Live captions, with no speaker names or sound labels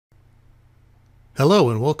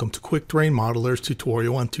Hello and welcome to Quick Terrain Modeler's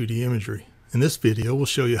tutorial on 2D imagery. In this video, we'll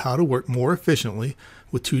show you how to work more efficiently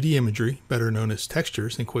with 2D imagery, better known as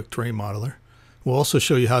textures in Quick Terrain Modeler. We'll also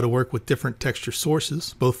show you how to work with different texture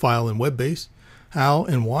sources, both file and web-based, how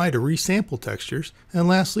and why to resample textures, and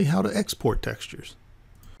lastly, how to export textures.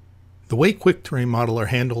 The way Quick Terrain Modeler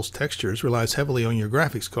handles textures relies heavily on your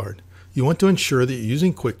graphics card. You want to ensure that you're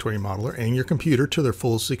using Quick Terrain Modeler and your computer to their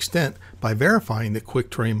fullest extent by verifying that Quick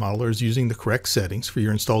Terrain Modeler is using the correct settings for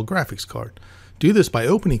your installed graphics card. Do this by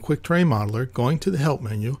opening Quick Terrain Modeler, going to the Help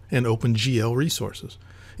menu, and open GL Resources.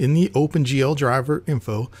 In the OpenGL Driver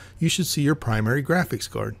info, you should see your primary graphics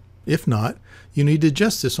card. If not, you need to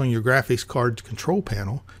adjust this on your graphics card's control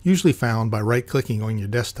panel, usually found by right-clicking on your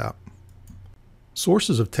desktop.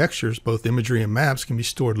 Sources of textures, both imagery and maps, can be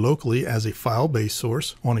stored locally as a file-based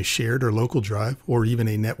source on a shared or local drive, or even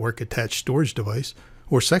a network-attached storage device,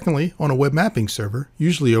 or secondly, on a web mapping server,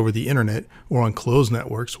 usually over the internet or on closed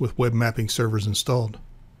networks with web mapping servers installed.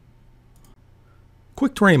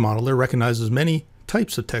 Quick Terrain Modeler recognizes many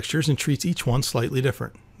types of textures and treats each one slightly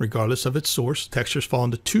different. Regardless of its source, textures fall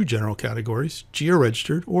into two general categories: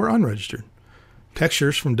 georegistered or unregistered.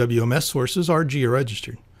 Textures from WMS sources are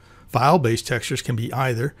georegistered. File-based textures can be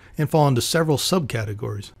either and fall into several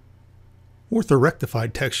subcategories.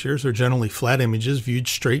 Orthorectified textures are generally flat images viewed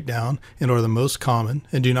straight down and are the most common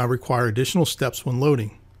and do not require additional steps when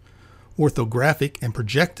loading. Orthographic and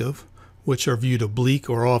projective, which are viewed oblique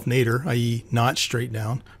or off nadir, i.e. not straight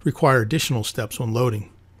down, require additional steps when loading.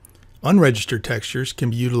 Unregistered textures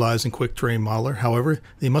can be utilized in Quick Terrain Modeler, however,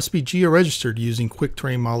 they must be georegistered using Quick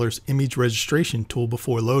Terrain Modeler's image registration tool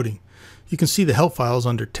before loading. You can see the help files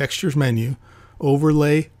under Textures menu,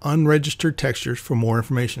 Overlay Unregistered Textures for more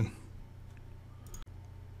information.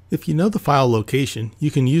 If you know the file location, you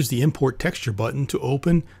can use the Import Texture button to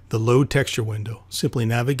open the Load Texture window. Simply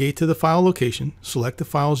navigate to the file location, select the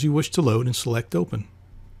files you wish to load, and select Open.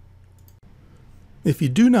 If you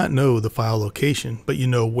do not know the file location, but you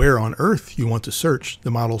know where on Earth you want to search,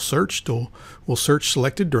 the Model Search tool will search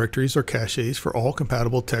selected directories or caches for all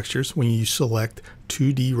compatible textures when you select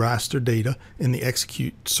 2D raster data in the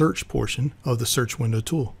Execute Search portion of the Search window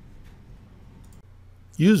tool.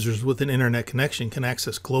 Users with an internet connection can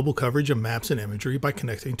access global coverage of maps and imagery by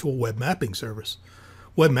connecting to a web mapping service.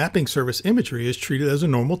 Web mapping service Imagery is treated as a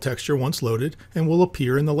normal texture once loaded and will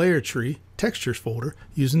appear in the Layer Tree Textures folder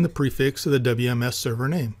using the prefix of the WMS server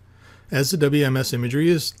name. As the WMS imagery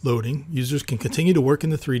is loading, users can continue to work in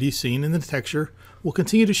the 3D scene and the texture will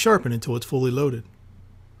continue to sharpen until it's fully loaded.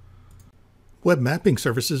 Web mapping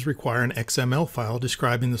services require an XML file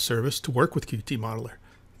describing the service to work with Qt Modeler.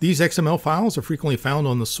 These XML files are frequently found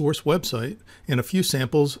on the source website, and a few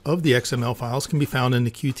samples of the XML files can be found in the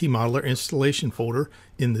Qt Modeler installation folder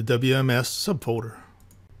in the WMS subfolder.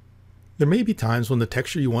 There may be times when the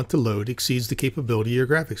texture you want to load exceeds the capability of your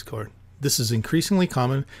graphics card. This is increasingly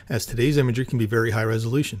common as today's imagery can be very high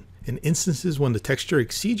resolution. In instances when the texture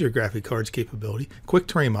exceeds your graphic card's capability, Quick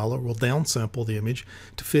Terrain Modeler will downsample the image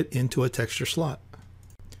to fit into a texture slot.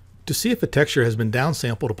 To see if a texture has been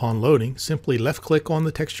downsampled upon loading, simply left-click on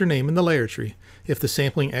the texture name in the layer tree. If the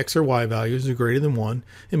sampling X or Y values are greater than 1,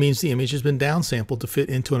 it means the image has been downsampled to fit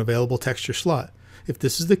into an available texture slot. If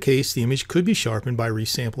this is the case, the image could be sharpened by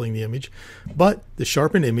resampling the image, but the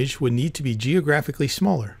sharpened image would need to be geographically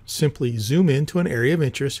smaller. Simply zoom in to an area of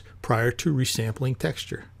interest prior to resampling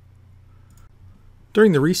texture.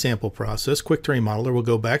 During the resample process, Quick Terrain Modeler will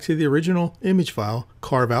go back to the original image file,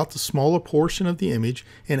 carve out the smaller portion of the image,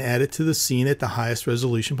 and add it to the scene at the highest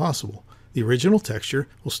resolution possible. The original texture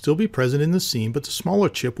will still be present in the scene, but the smaller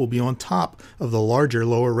chip will be on top of the larger,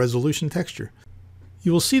 lower resolution texture.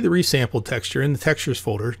 You will see the resampled texture in the Textures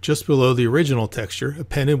folder just below the original texture,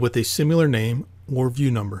 appended with a similar name or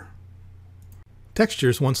view number.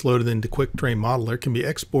 Textures, once loaded into Quick Terrain Modeler, can be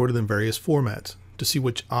exported in various formats. To see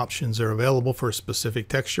which options are available for a specific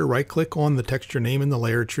texture, right-click on the texture name in the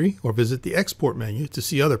layer tree or visit the Export menu to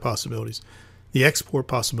see other possibilities. The export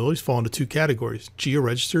possibilities fall into two categories: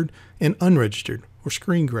 georegistered and unregistered, or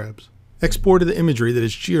screen grabs. Export of the imagery that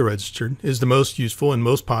is georegistered is the most useful and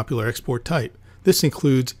most popular export type. This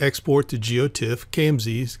includes export to GeoTIFF,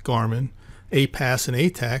 KMZs, Garmin, APAS, and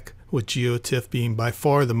ATAC, with GeoTIFF being by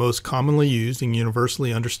far the most commonly used and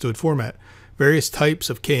universally understood format. Various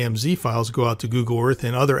types of KMZ files go out to Google Earth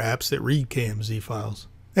and other apps that read KMZ files.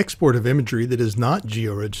 Export of imagery that is not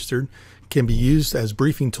georegistered can be used as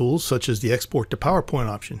briefing tools such as the Export to PowerPoint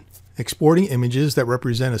option. Exporting images that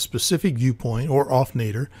represent a specific viewpoint or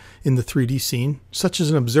off-nadir in the 3D scene, such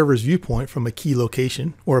as an observer's viewpoint from a key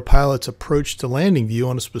location or a pilot's approach to landing view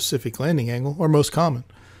on a specific landing angle, are most common.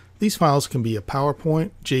 These files can be a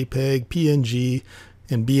PowerPoint, JPEG, PNG,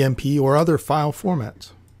 and BMP or other file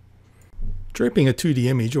formats. Draping a 2D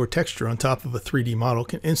image or texture on top of a 3D model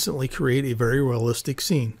can instantly create a very realistic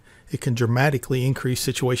scene. It can dramatically increase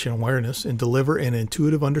situation awareness and deliver an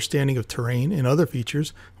intuitive understanding of terrain and other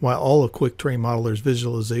features, while all of QuickTerrain Modeler's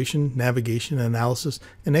visualization, navigation, analysis,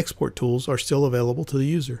 and export tools are still available to the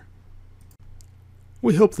user.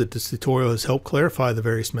 We hope that this tutorial has helped clarify the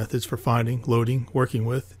various methods for finding, loading, working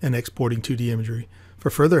with, and exporting 2D imagery. For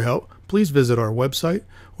further help, please visit our website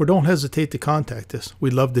or don't hesitate to contact us.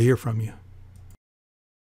 We'd love to hear from you.